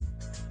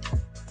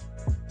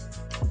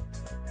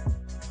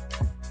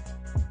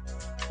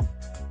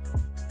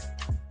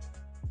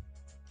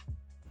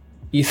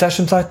Í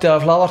þessum þætti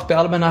af hlaðvarpi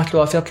almenna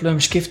ætlum við að fjalla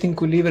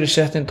skiptingu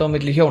lífeyrisréttinda á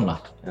milli hjóna,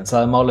 en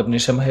það málefni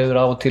sem hefur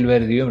af og til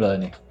verið í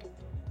umræðunni.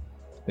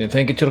 Við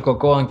fengið til okkar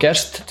góðan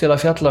gest til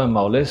að fjalla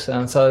málið,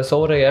 en það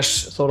Þórey S.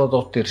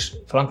 Þórðardóttir,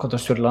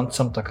 framkvæmdastjóri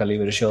Landssamtaka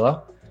lífeyrissjóða.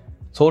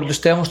 Þórhildur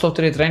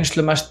Stefánsdóttir, einn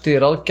reynslumesti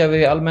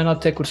ráðgjafi almenna,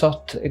 tekur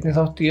einnig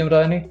þátt í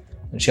umræðunni,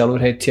 en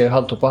sjálfur heiti ég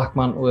Halldór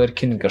Backman og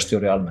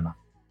kynningarstjóri almenna.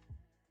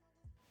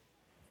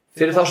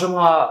 Fyrir þá sem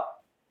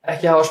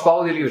ekki hafa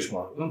spáð í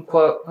lífeyrismál,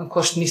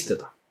 hvað snýst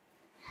þetta?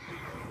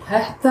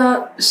 Þetta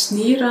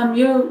snýr að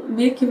mjög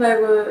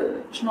mikilvægu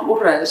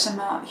úrræði sem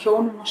að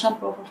hjónum og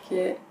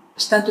sambúðarfólki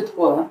stendur til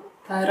boða.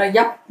 Það að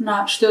jafna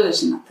stöðu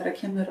sína þegar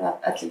kemur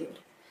að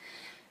ellilífeyri.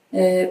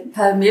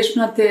 Það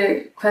mismunandi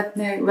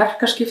hvernig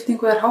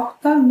verkaskiptingu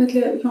háttað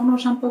milli hjóna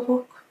og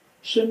sambúðarfólk.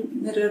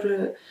 Sumir eru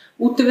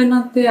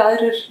útivinnandi,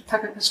 aðrir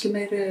taka kannski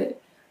meiri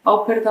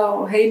ábyrgð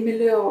á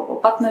heimili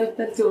og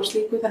barnauppeldi og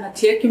slíku, þannig að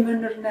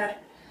tekjumunurinn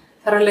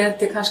þar að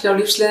leiðandi kannski á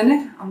lífsleiðinni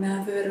á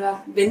meðan þau eru að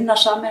vinna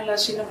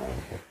sameiginlega sínum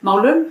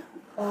málum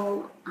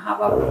og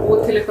hafa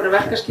búið til einhverja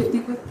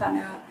verkaskiptingu,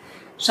 þannig að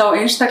sá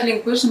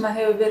einstaklingur sem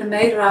hefur verið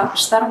meira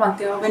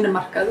starfandi á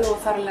vinnumarkaði og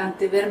þar að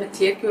leiðandi verið með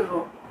tekjur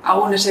og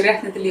áunnið sér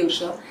réttindi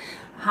lífeyrissjóða,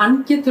 hann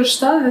getur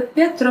staðið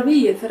betur á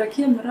vígi þegar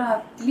kemur að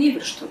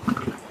lífeyristöku.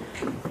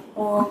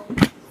 Og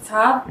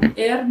það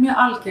mjög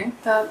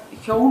algengt að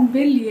hjón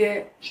vilji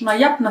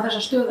jafna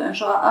þessa stöðu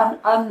eins og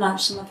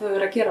annað sem þau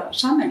eru að gera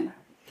sameiginlega.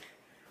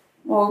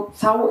 Og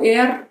þá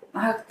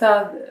hægt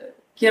að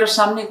gera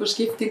samning og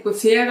skiptingu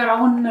þegar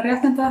áunninna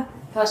réttinda,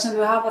 það sem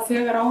þau hafa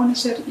þegar áunnið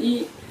sér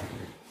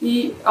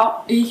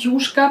í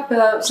hjúskap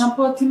eða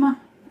sambúðartíma,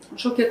 og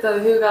svo geta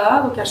þau hugað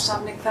að og gert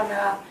samning þannig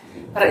að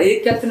bara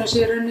iðgjaldinu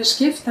sé í rauninni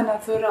skipt, þannig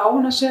að þau eru að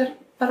áunna sér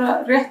bara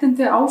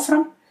réttindi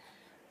áfram.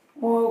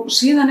 Og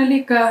síðan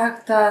líka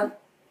hægt að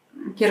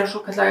gera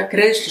svokallaða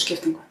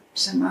greiðsluskiptingu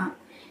sem að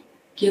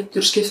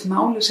getur skipt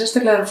máli,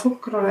 sérstaklega þegar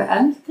fólk eru orðið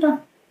eldra.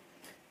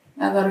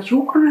 Ef það eru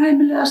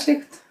hjúkrunarheimili eða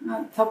slíkt,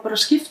 þá bara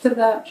skiptir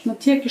það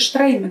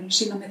tekjustrauminn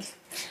sín á milli.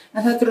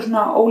 En þetta eru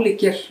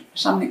ólíkir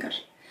samningar.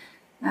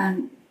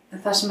 En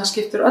það sem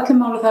skiptir öllu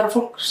máli það að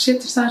fólk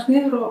setjast aðeins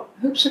niður og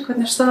hugsa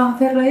hvernig staðan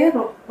þeirra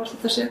og hvort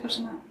þetta sé eitthvað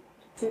sem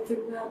þau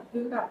þurfi að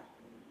huga.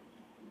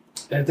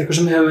 Er þetta eitthvað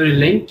sem hefur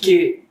verið lengi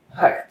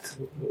hægt?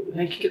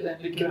 Lengi verið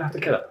hægt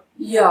að gera?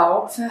 Já,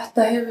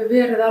 þetta hefur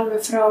verið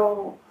alveg frá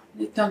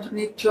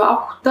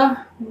 1998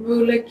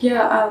 möguleiki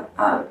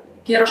að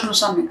gera svona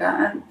samninga,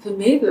 en því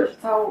miður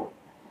þá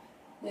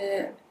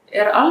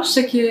alls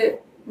ekki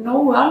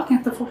nógu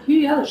algengt að fólk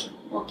hugi að þessu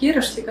og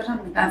gera slíka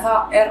samninga, en það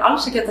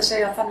alls ekki að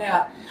segja þannig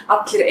að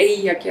allir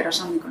eigi að gera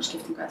samninga um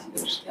skiptingu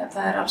ellilífeyris,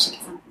 það alls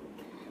ekki þannig.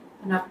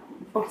 Þannig að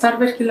fólk þarf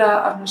virkilega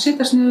að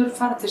setjast niður,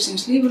 fara til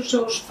síns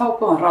lífeyrissjóðs, fá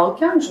góðan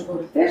ráðgjaf eins og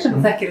Þórhildur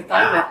sem þekkir þetta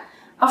alveg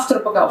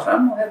aftur og bak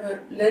áfram og hefur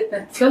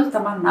leiðbeint fjölda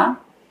manna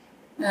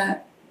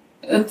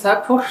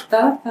það hvort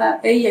að það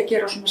eigi að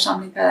gera svona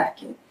samninga eða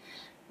ekki.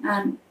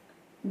 En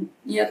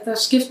ég held að það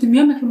skiptir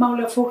mjög miklu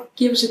máli að fólk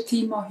gefi sér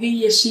tíma og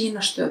hugi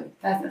sína stöðu.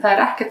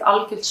 Það ekkert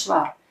algjört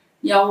svar,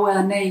 já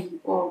eða nei,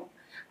 og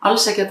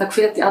alls ekki að það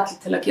hvetji allir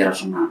til að gera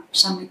svona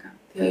samninga.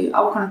 Því að í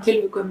ákveðnum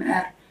tilvikum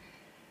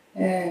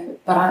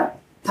bara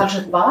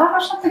talsvert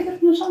varasamt að gera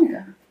svona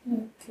samninga.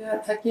 Því að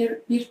það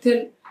býr til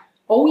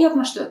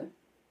ójafna stöðu.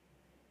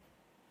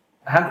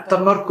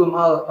 Hentar mörgum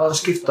að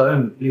skipta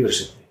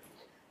lífeyrisréttindi?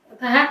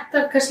 Það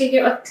hentar kannski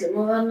ekki öllum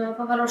og þannig að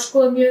það þarf að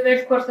skoða mjög vel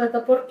hvort þetta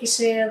borgi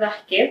sig eða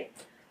ekki.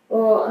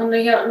 Og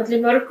þannig að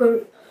mörgum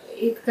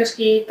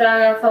kannski í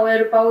dag að þá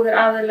eru báðir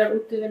aðilar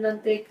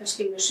útivinnandi,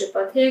 kannski með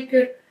svipað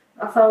tekjur,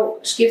 að þá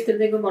skiptir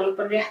þetta einhver máli,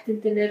 bara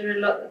réttindin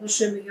það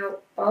sömu hjá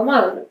báðum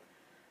aðilum.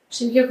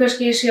 Sem hjá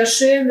kannski sé á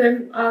sömum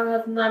að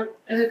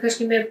þau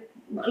kannski með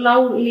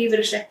lág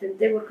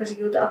lífeyrisréttindi voru kannski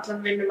ekki út af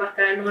allan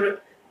vinnumarkaði en voru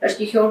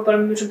kannski hjón bara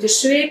mjög svolítið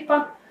svipa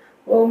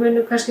og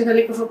munu kannski það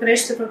líka fá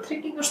greiðslur frá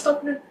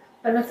Tryggingastofnun,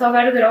 þannig að það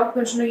verður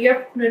ákveðin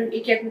jöfnun í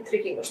gegnum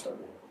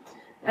Tryggingastofnun.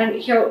 En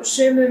hjá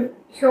sumum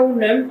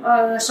hjónum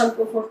að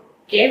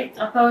sambúðarfólki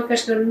að þá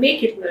kannski verið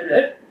mikill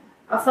munur,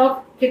 að þá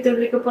getur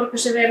líka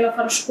borgað sér vel að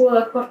fara að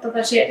skoða hvort að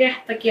það sé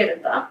rétt að gera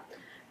þetta.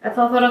 En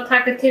þá þarf að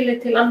taka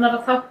tillit til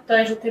annarra þátta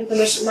eins og til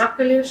dæmis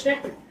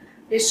makalífeyrisrétt.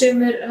 Því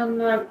sumir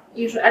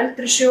í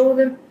eldri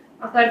sjóðum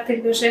að það til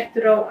dæmis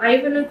réttur á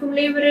ævilöngum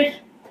lífeyrir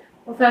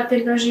og það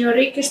til dæmis hjá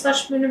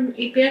ríkisstarfsmönnum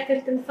í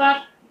B-deildinni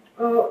þar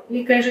og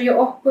líka eins og hjá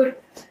okkur.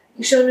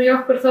 Í sjóðnum hjá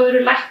okkur þá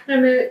eru læknar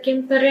með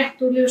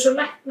geymdarrétt og lífeyrissjóð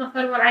lækna,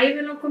 þar var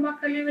ævilöngum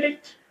makalífeyrir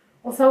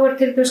og þá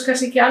til dæmis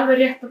kannski ekki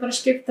alveg rétt að bara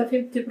skipta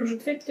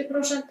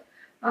 50%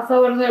 að þá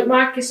það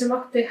maki sem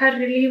átti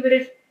hærri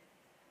lífeyrir.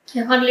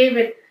 Ef hann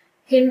lifir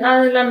hinn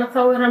aðilann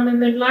þá hann með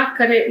mun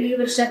lakari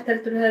lífeyrissett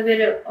heldur en það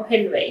verið á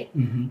hinn veginn.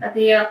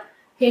 Því að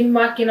hinn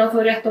makinn á þá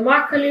rétt á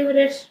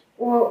makalífeyrir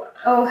og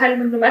á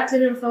helmingnum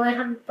ellinum þá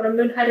hann bara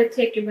mun hærri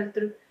tekjum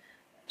heldur en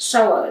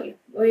sá aðili.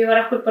 Og ég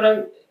var akkur bara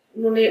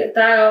núna í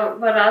dag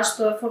var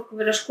aðstoða fólk að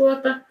vera að skoða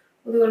þetta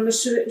og þau voru með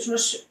svona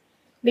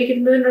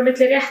mikill munur á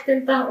milli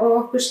réttinda og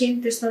okkur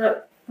sýndist að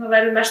það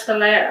væri mest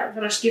að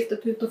fara að skipta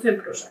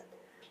 25%.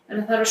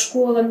 En það er að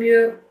skoða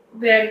mjög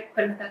vel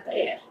hvernig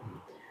þetta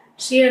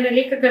Síðan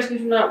líka kannski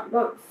svona,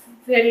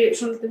 fer í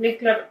svona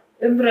miklar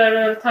umræður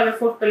að tala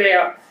fólk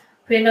alveg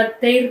hvenær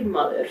deyr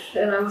maður,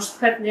 eða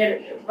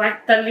hvernig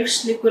væntar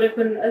lífslíkur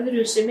einhvern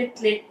öðruvísi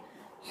milli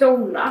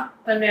hjóna,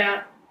 þannig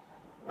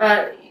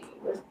að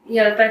ég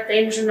hafði bætt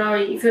einu svona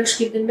í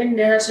fjölskyldun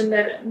minni þar sem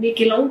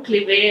mikið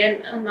langlífi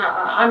en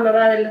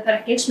annar aðili það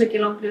ekki eins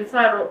mikið langlífi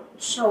þar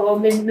og sá á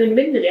mun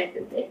minni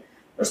réttindi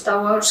á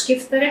að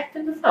skipta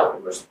réttindi þá.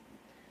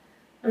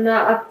 Þannig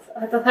að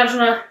þetta þarf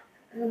svona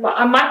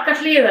að marga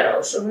hliðar á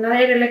þessu, þannig að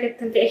það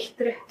ekki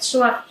eitt rétt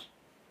svar,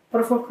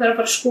 bara fólk þarf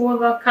bara að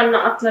skoða,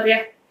 kanna alla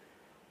rétt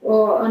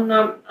og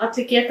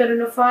allir geta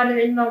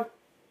farið inn á,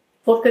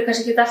 fólk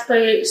kannski ekki alltaf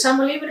í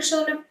sama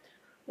lífeyrissjóðnum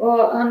og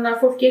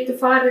fólk getur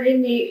farið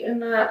inn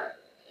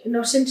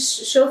á sinn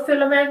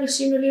sjóðfélagavef í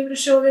sínu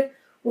lífeyrissjóði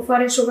og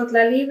farið svo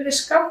kallega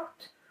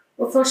lífeyrisgátt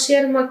og þá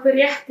sér maður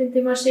hver réttindi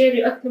maður sér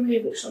í öllum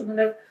lífeyrissjóðum.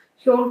 Þannig að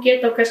hjón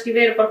geta kannski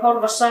verið bara að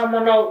horfa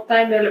saman á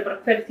dæmi eða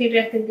bara hver þín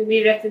réttindi,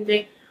 mín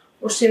réttindi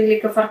og síðan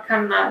líka fara að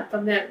kanna þetta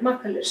með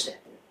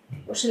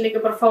makalífsréttindi og síðan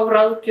líka bara fá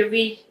ráðgjöf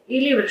í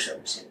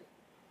lífeyrissjóðum sinni.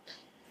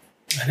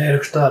 En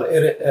einhvers staðar,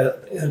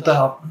 þetta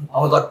á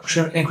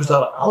þetta einhvers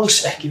staðar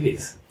alls ekki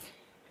við?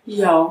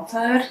 Já,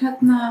 það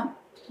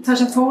það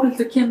sem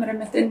Þórhildur kemur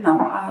einmitt inn á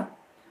að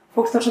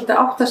fólk þarf svolítið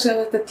að átta sig að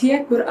þetta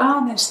tekur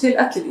aðeins til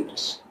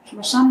ellilífeyris.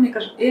 Svona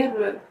samningar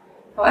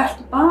þá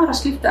ertu bara að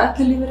skipta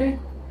ellilífeyri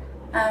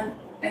en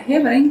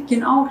hefur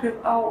engin áhrif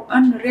á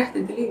önnur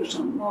réttindi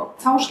lífeyrissjóðnum og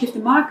þá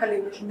skiptir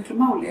makalífeyrir svo miklu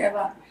máli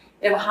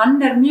ef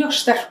hann mjög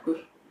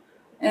sterkur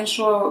eins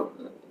og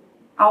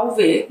á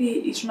við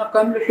í svona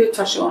gömlu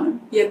hlutfallssjóðunum,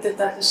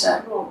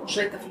 B-deild og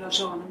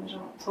sveitarfélagasjóðunum eins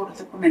og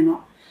Þórhildur kom inn á.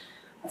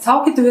 Þá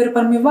getur verið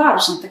bara mjög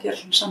varasamt að gera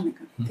svona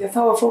samninga því að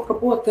þá fólk að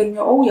búa til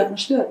mjög ójafna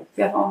stöðu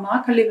því að á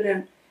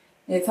makalífeyririnn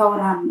þá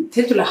hann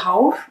tiltölulega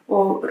hár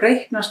og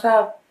reiknast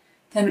af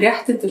þeim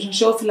réttindum sem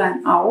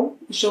sjóðfélaginn á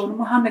í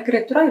sjóðunum og hann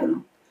greiddur ævina.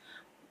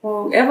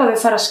 Og ef þau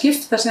fara að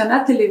skipta síðan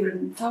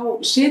ellilífeyrinum þá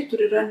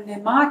situr í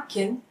rauninni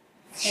makinn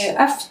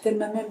eftir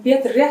með mjög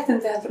betri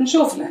réttindi heldur en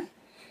sjóðfélaginn.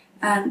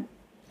 En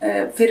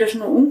fyrir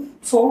svona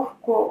ungt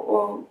fólk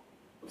og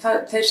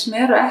þeir sem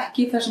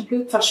ekki í þessum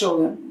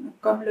hlutfallssjóðum,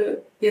 gömlu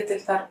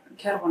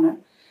B-deildarkerfunum,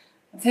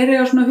 þeir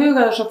eiga svona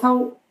hugað þess að þá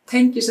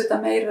tengist þetta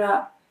meira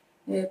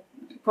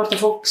hvort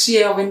að fólk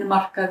sé á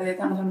vinnumarkaði,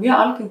 þannig að það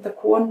mjög algengt að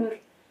konur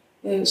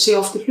sé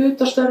oft í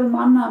hlutastörfum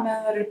og annað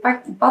meðan það í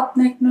bættum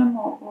barneignum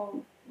og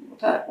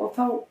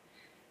þá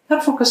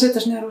þarf fólk að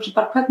setja sig niður og hugsa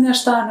bara hvernig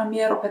staðan á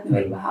mér og hvernig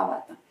viljum við hafa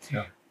þetta.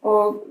 Já.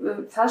 Og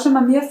það sem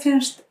að mér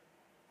finnst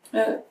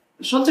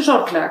svolítið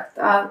sorglegt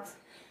að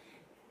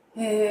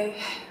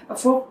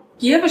fólk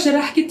gefur sér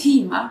ekki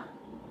tíma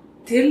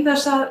til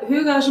þess að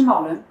huga þessum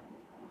málum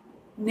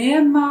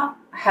nema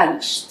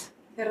helst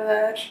þegar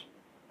það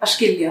að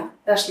skilja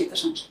eða slíta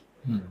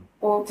samskipti.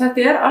 Og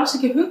þetta alls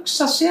ekki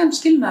hugsað sem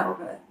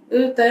skilnaðarúrræði.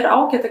 Auðvitað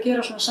ágætt að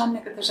gera svona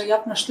samninga til þess að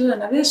jafna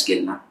stöðuna við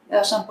skilnað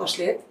eða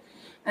sambúðarslit,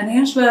 en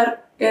hins vegar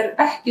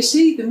ekki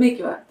síður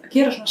mikilvægt að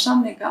gera svona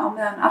samninga á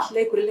meðan allt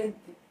leikur í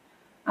lyndi.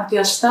 Af því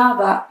að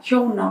staða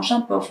hjóna og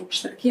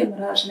sambúðarfólks þegar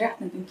kemur að þessum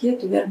réttindum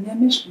getur verið mjög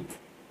mismunandi.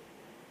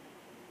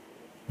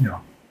 Já.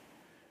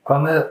 Hvað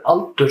með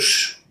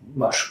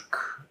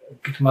aldursmörk?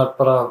 Getur maður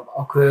bara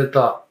ákveðið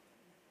þetta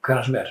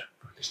hvenær sem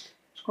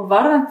Sko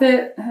varðandi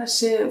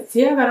þessi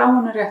þegar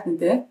áunnin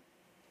réttindi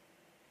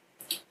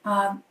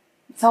að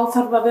þá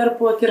þarf að vera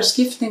búið að gera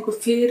skiptingu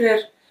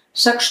fyrir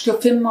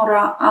 65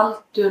 ára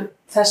aldur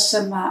þess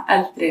sem að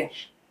eldri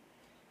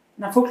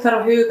Þannig að fólk þarf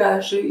að huga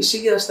þessu í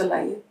síðasta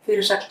lagi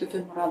fyrir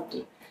 65 ára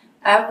aldur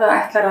ef það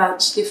ætlar að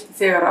skipta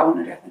þegar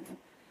áunnin réttindi.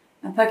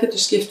 En það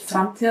getur skipt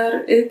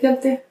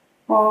framtíðariðgjaldi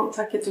og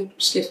það getur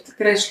skipt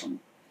greiðslum.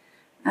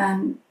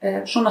 En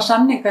svona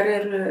samningar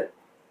eru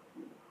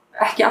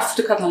ekki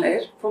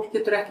afturkallanlegir. Fólk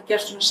getur ekki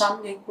gert svona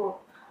samning og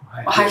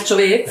hægt svo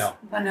við. Já.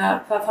 Þannig að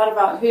það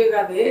þarf að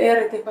huga því,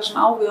 þetta eitthvað sem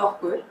á við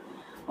okkur?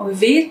 Og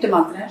við vitum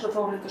aldrei, eins og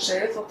Þórhildur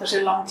segir, þótt að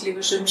sé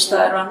langlífi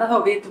sumstaðar og annað, þá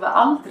vitum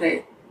við aldrei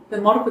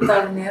hver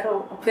morgundagurinn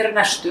og hver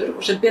næstur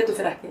og sem betur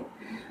fyrir ekki.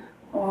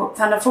 Og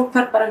þannig að fólk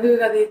þarf bara að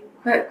huga því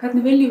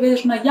hvernig viljum við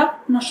svona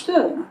jafna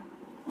stöðuna.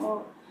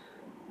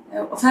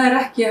 Og það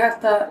ekki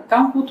hægt að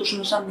ganga út úr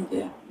svona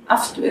samningi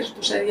afturvirkt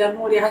og segja, já,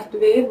 nú ég hættu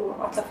við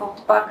og allar fá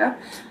tilbaka.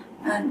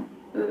 En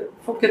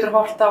fólk getur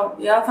horft á,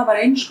 já, það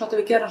var eins gott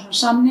að við gerum svona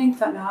samning,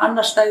 þannig að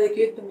annars stæði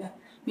ekki uppi með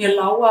mjög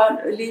lága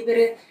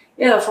lífeyri,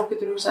 eða fólk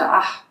getur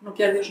hugsað, nú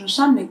gerði ég svona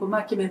samning og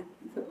maður ekki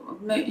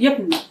með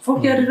jöfnuna.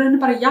 Fólk í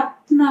rauninni bara að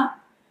jafna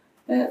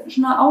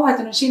svona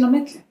áhættunum sín á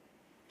milli.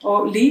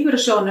 Og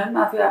lífeyrissjóðnum,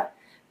 af því að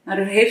það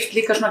eru heyrt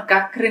líka svona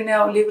gagnrýni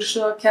á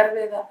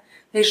lífeyrissjóðakerfið að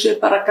þeir séu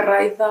bara að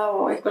græða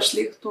og eitthvað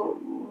slíkt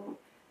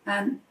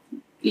en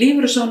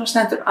lífeyrissjóðnum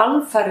stendur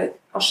alfarið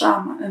á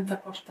sama það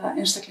hvort að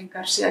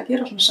einstaklingar sé að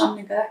gera svona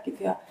samninga eða ekki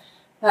því að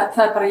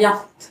það bara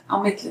jafnt á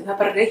milli,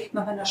 það bara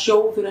reikna þannig að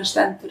sjóðurinn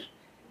stendur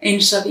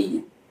eins af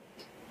vígin.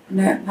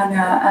 Þannig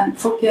að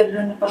fólk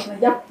rauninni bara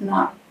svona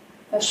jafna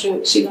þessu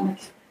sín á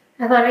milli.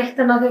 En það eitt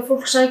annað þegar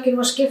fólk sækir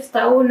að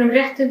skipta áunnum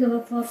réttindum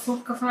þá þarf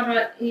fólk að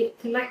fara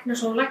til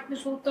læknis og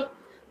læknisvottorð.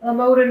 Það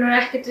má raunar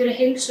ekkert verið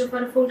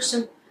heilsufari fólk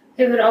sem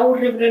hefur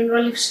áhrif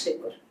raunar á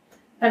lífslíkur.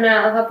 Þannig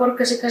að það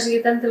borgar sig kannski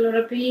ekki endilega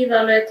að bíða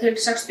alveg til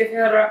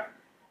 64.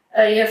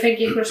 Ég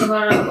fengi ykkur sem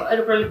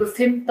eru bara líka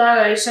 5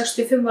 daga í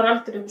 65 ára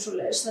aldrinum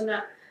svoleiðis.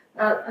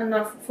 Þannig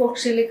að fólk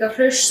sé líka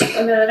hraust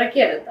með það að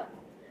gera þetta.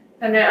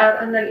 Þannig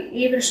að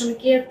lífeyrissjóðir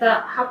geta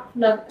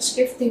hafnað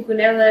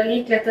skiptingunni ef það er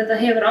líklegt að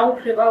þetta hefur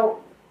áhrif á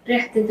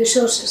réttindi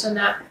sjóðsins.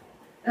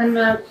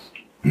 Þannig að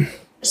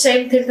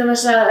segjum til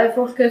dæmis að ef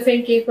fólk hefur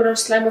fengið einhverja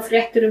slæma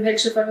fréttir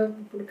heilsufar,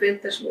 búin að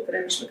greinast með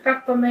greinast með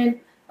krabbamein,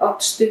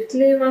 átt stutt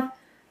lifað,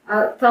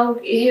 að þá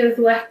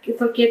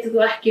getur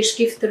þú ekki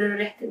skiptur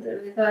réttindi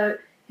því það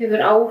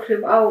hefur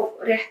áhrif á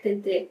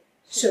réttindi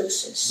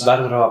sjóðsins.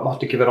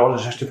 Máttu ekki vera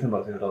orðin 65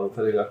 ára þegar þú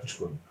ferð í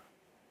læknisskoðun?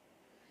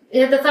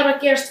 Þetta þarf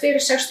að gerast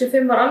fyrir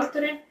 65 ára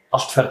aldurinn.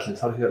 Allt ferlið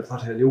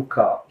þarf að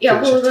ljúka. Já,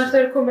 þú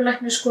verður komið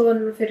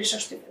læknisskoðunum fyrir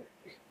 65.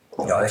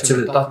 Já, eitt sem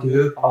við datt í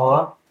hug á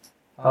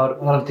það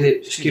var til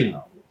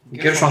skilnað.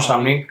 Þú gerir svona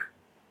samning,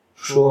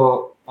 svo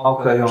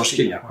ákveður hjá að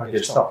skilja hvað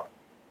gerist þá.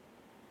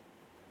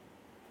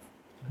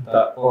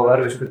 Þetta og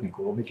erfið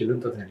spurningu og mikil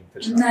undantekning.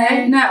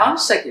 Nei,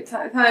 alls ekki.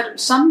 Það er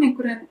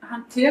samningurinn,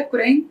 hann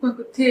tekur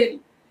eingöngu til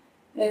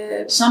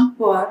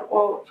sambúðar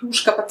og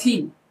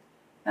hjúskapartíma.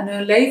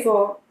 Þannig leið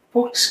og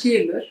fólk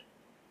skilur,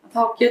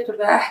 þá getur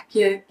það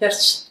ekki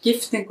gert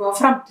skiptingu á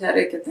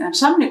framtíðarreikjandi, en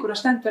samningurinn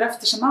stendur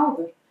eftir sem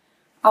áður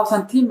á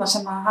þann tíma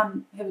sem hann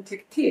hefur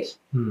tekið til.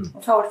 Og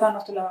þá er það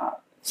náttúrulega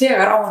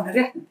þegar á hann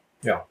réttindi.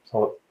 Já,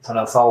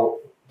 þannig að þá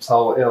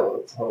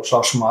sá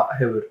sem að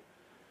hefur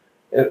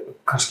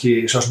kannski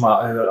sá sem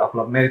að hefur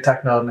aflað meiri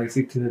teknaðarna í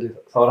því tíðli,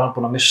 þá er hann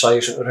búinn að missa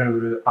í raun og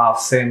veru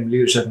af þeim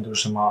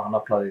lífeyrisréttindum sem að hann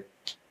aflaði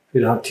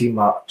fyrir þann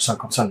tíma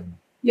samkvæmt samningnum.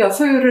 Já,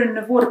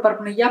 þau voru bara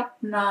búin að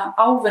jafna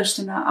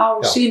ávinnsluna á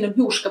sínum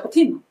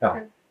hjúskapartíma.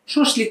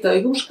 Svo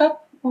slítaðu hjúskap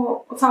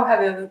og þá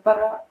hefðu þau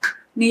bara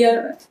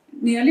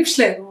nýja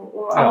lífsleið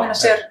og ávinna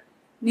sér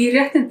ný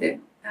réttindi.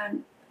 En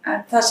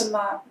það sem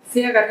að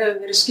þegar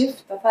hefur verið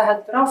skipta, það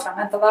heldur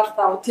áfram, en það var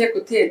það og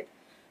tekur til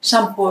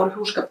sambúðar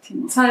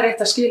hjúskapartíma. Og það er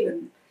eitt af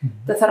skilunum.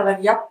 Það þarf að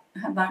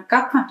vera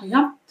gagnkvæmt og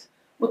jafnt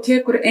og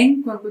tekur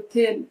eingöngu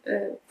til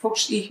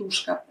fólks í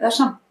hjúskap eða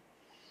sambúð.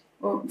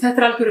 Og þetta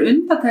er algjör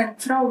undantekning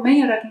frá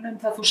meginreglunum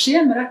það þú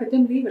semur ekkert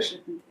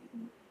lífeyrisréttindi.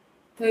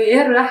 Þau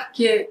eru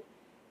ekki,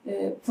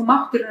 þú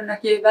máttir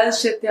ekki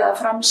veðsetja eða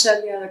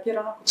framselja eða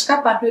gera nokkuð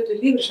skapaðan hlut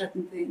við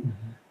lífeyrisréttindi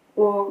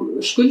og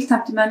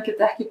skuldheimtu menn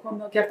geta ekki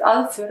komið og gert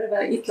aðför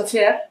eða illa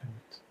fer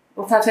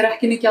og það fer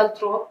ekki inn í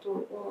gjaldþrot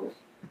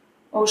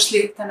og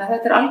slíkt. Þannig að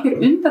þetta er algjör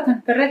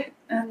undantekning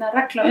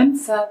regla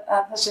það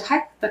að það sé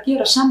hægt að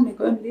gera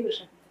samninga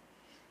lífeyrisréttindi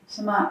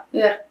sem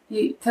er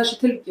í þessu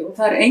tilviki og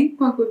það er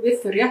eingöngu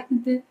við þau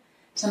réttindi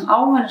sem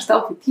ávinnast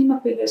á því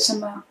tímabili sem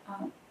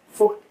að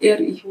fólk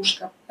er í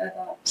hjúskap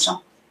eða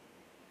sambúð.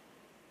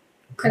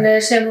 Þannig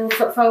að sem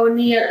þú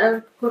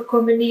fáir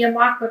komið nýja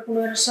makar búin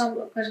að vera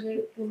saman, kannski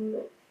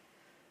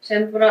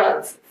sem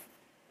bara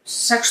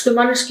 60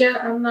 manneskja,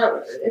 hann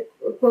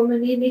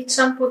komið nýtt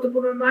sambúð og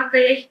búin að vera maka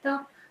í 1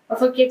 ár og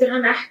þá getur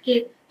hann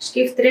ekki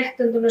skipt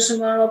réttindunum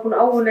sem hann var búin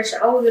að ávinna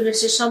áður en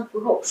þessi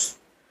sambúð hófst.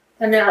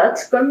 Þannig að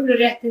öll gömlu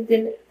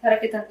réttindin þarf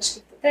ekki hægt að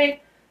skipta þeim,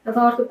 en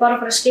þá ertu bara að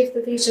fara að skipta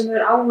því sem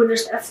er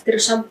ávinnast eftir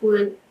að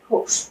sambúðin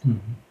hófst.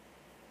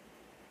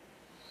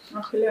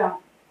 Nákvæmlega.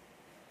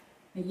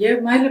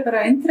 Ég mæli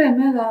bara eindregið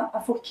með að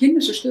fólk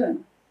kynni sér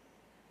stöðuna.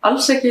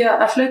 Alls ekki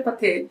að hlaupa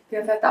til, því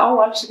að þetta á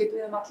alls ekki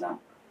við alla.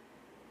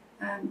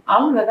 En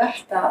alveg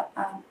verðt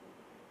að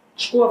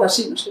skoða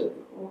sína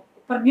stöðu og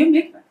bara mjög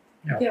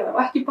mikilvægt.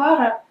 Og ekki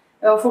bara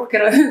ef fólk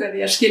er að huga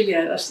því að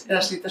skilja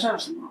eða slíta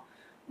saman.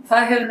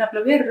 Það hefur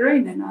nefnilega verið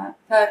raunin að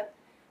það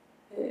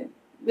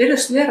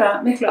virðist vera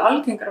miklu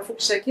algengar að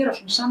fólk sé að gera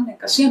svona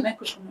samninga sem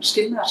einhvers konar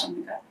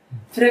skilnaðarsamninga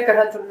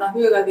frekar heldur en að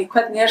huga því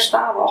hvernig er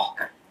staða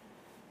okkar.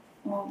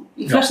 Og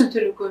í flestum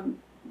tilvikum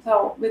þá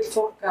vill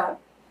fólk að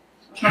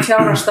svona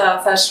fjárhagsstaða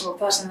þess og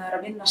það sem það er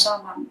að vinna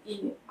saman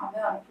á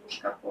meðan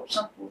hjúskap og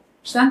sambúð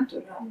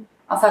stendur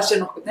að það sé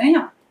nokkuð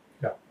negja.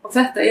 Og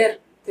þetta er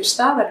til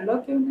staðar í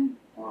löggjöfinni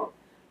og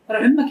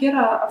bara að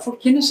gera að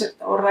fólk kynni sér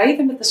þetta og ræði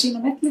þetta sín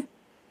á milli.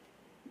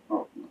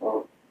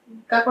 Og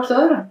gagnvart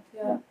öðrum.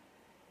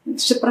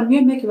 Það sé bara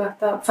mjög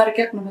mikilvægt að fara í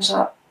gegnum þessa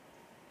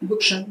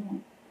hugsun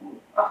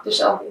og átti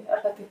sig á því er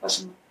þetta eitthvað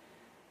sem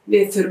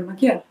við þurfum að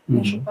gera.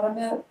 Eins og bara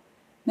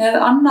með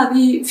annað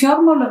í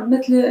fjármálum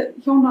milli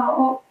hjóna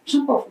og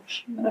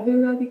sambúðarfólks. Að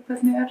huga því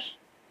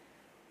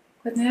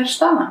hvernig er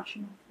staðan í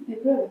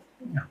röðu.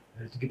 Já,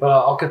 er þetta ekki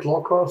bara ágætt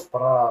lokaorð?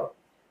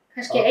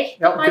 Kannski eitt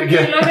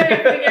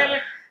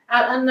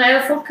Þannig að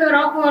ef fólk hefur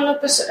áhuga að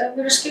láta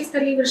vera skipta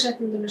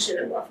lífeyrisréttindunum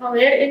sínum þá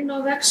er inn á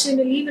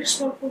vefsíðunni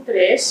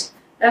lífeyrismál.is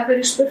eða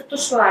fyrir spurt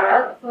og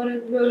svarað þá er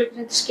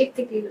möguleika til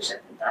skipting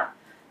lífeyrisréttinda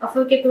að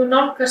þá getum við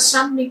nálgast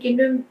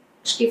samninginn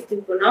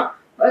skiptinguna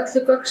og öll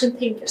þau gögn sem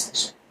tengjast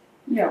þessu.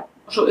 Já,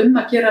 og svo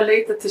að gera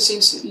leita til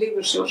síns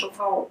lífeyrissjóðs og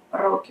fá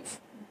ráðgjöf.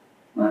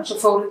 og eins og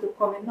Þórhildur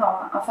kom inn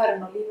á að fara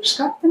inn á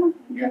lífeyrisskattina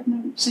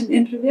gegnum sinn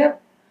innri vef,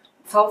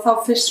 þá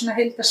fyrst svona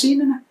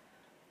heildarsýnina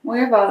og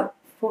ef að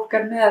fólk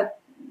með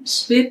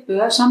svipuð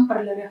eða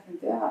sambærileg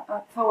réttindi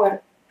að þá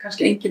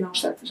kannski engin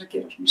ástæða til þess að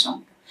gera svona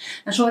samninga.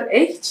 En svo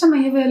eitt sem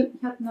ég vil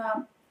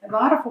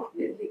vara fólk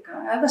við líka,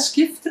 ef það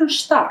skiptir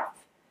starf,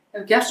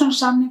 ef gert svona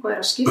samning og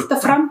að skipta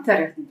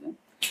framtíðarréttindum,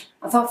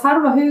 að þá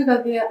þarf að huga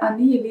því að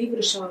nýji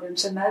lífeyrissjóðurinn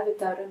sem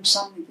meðvitaður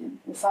samningin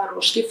og fara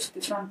og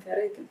skipti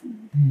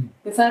framtíðarréttindum.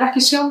 Það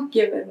ekki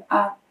sjálfgefið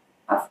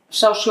að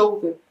sá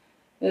sjóður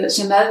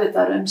sem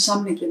meðvitaður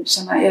samningin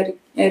sem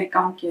í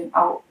gangi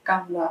á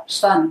gamla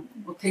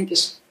staðnum og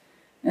tengist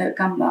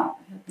gamla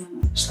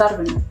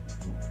starfinu.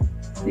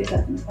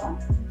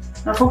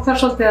 Þannig að fólk þarf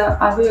svolítið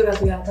að huga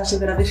því að það sé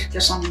verið að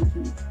virkja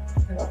samningin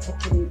þegar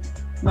fólk í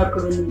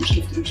mörgum vinnum og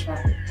skiptir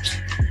starfi.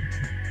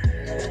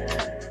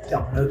 Já,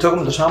 ef við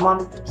tökum þetta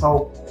saman, þá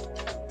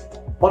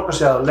borgar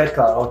sig að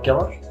leika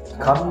ráðgjafar,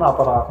 kanna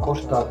bara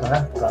hvort að það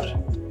hentar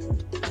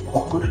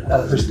okkur,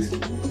 eða fyrst,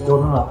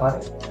 hjónanna að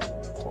pari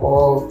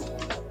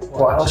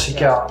og alls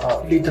ekki að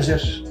flýta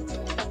sér,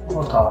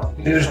 nota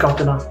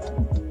lífeyrisskattina,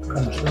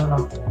 kanna stöðuna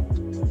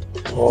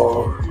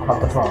og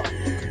halda frá.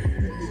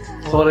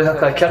 Þórey,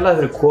 þakka kærlega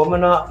fyrir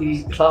komuna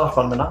í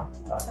hlaðvarpalmina.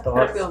 Þetta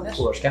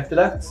var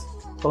skemmtilegt.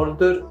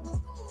 Þórhildur,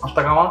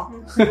 alltaf gaman.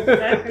 Takk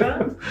fyrir það.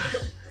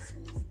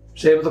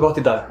 Segjum þetta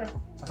gott í dag.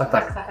 Takk.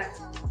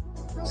 Takk.